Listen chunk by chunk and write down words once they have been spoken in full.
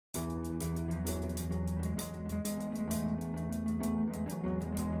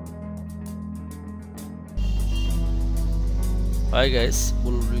Hi guys,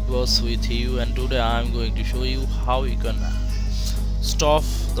 Bigboss with you, and today I am going to show you how you can stop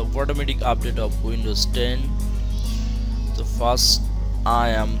the automatic update of Windows 10. So first I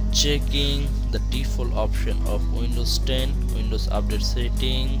am checking the default option of Windows 10, Windows Update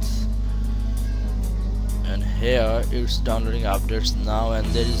settings, and here it's downloading updates now, and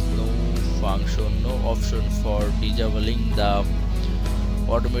there is no function, no option for disabling the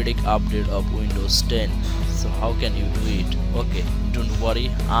automatic update of Windows 10. So how can you do it? Okay, don't worry,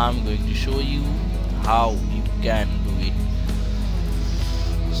 I'm going to show you how you can do it.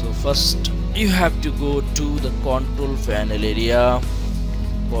 So first you have to go to the control panel area,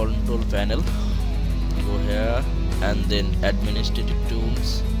 control panel, go here and then administrative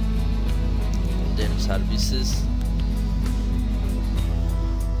tools, then services,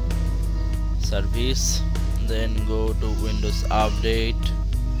 then go to Windows Update.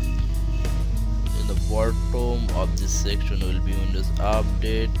 In the bottom of this section will be Windows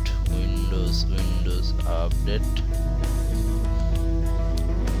Update, Windows Update.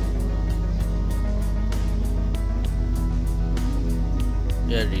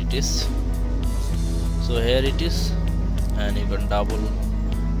 Here it is. So here it is, and you can double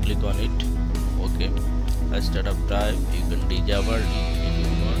click on it. Okay, at startup time you can disable it if you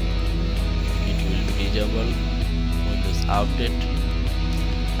want. It will be disable Windows Update,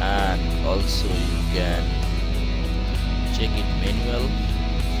 and also you can check it manual.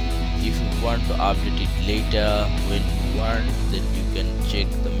 If you want to update it later when you want, then you can check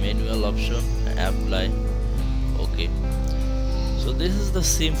the manual option and apply. Okay, so this is the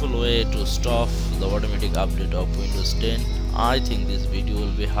simple way to stop the automatic update of Windows 10. I think this video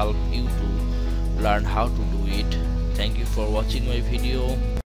will be help you to learn how to do it. Thank you for watching my video.